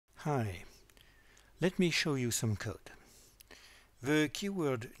Hi, let me show you some code. The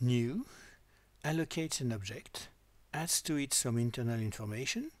keyword new allocates an object, adds to it some internal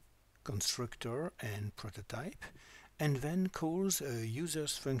information, constructor and prototype, and then calls a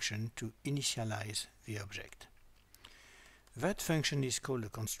user's function to initialize the object. That function is called a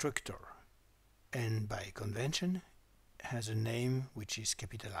constructor, and by convention has a name which is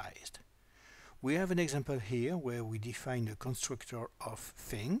capitalized. We have an example here where we define a constructor of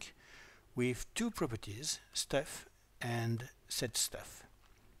thing with two properties, stuff and setStuff.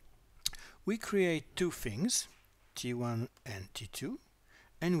 We create two things, T1 and T2,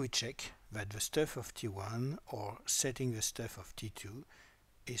 and we check that the stuff of T1 or setting the stuff of T2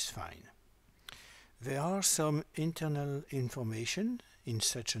 is fine. There are some internal information in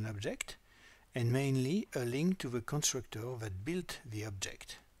such an object, and mainly a link to the constructor that built the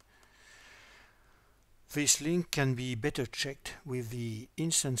object. This link can be better checked with the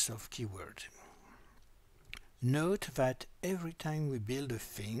instance of keyword. Note that every time we build a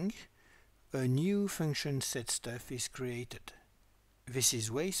thing, a new function setStuff is created. This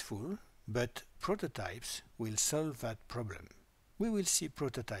is wasteful, but prototypes will solve that problem. We will see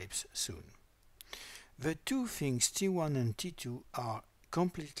prototypes soon. The two things T1 and T2 are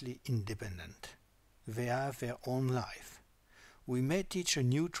completely independent. They have their own life. We may teach a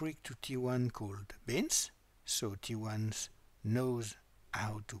new trick to T1 called bins, so T1 knows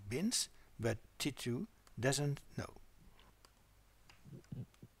how to bins, but T2 doesn't know.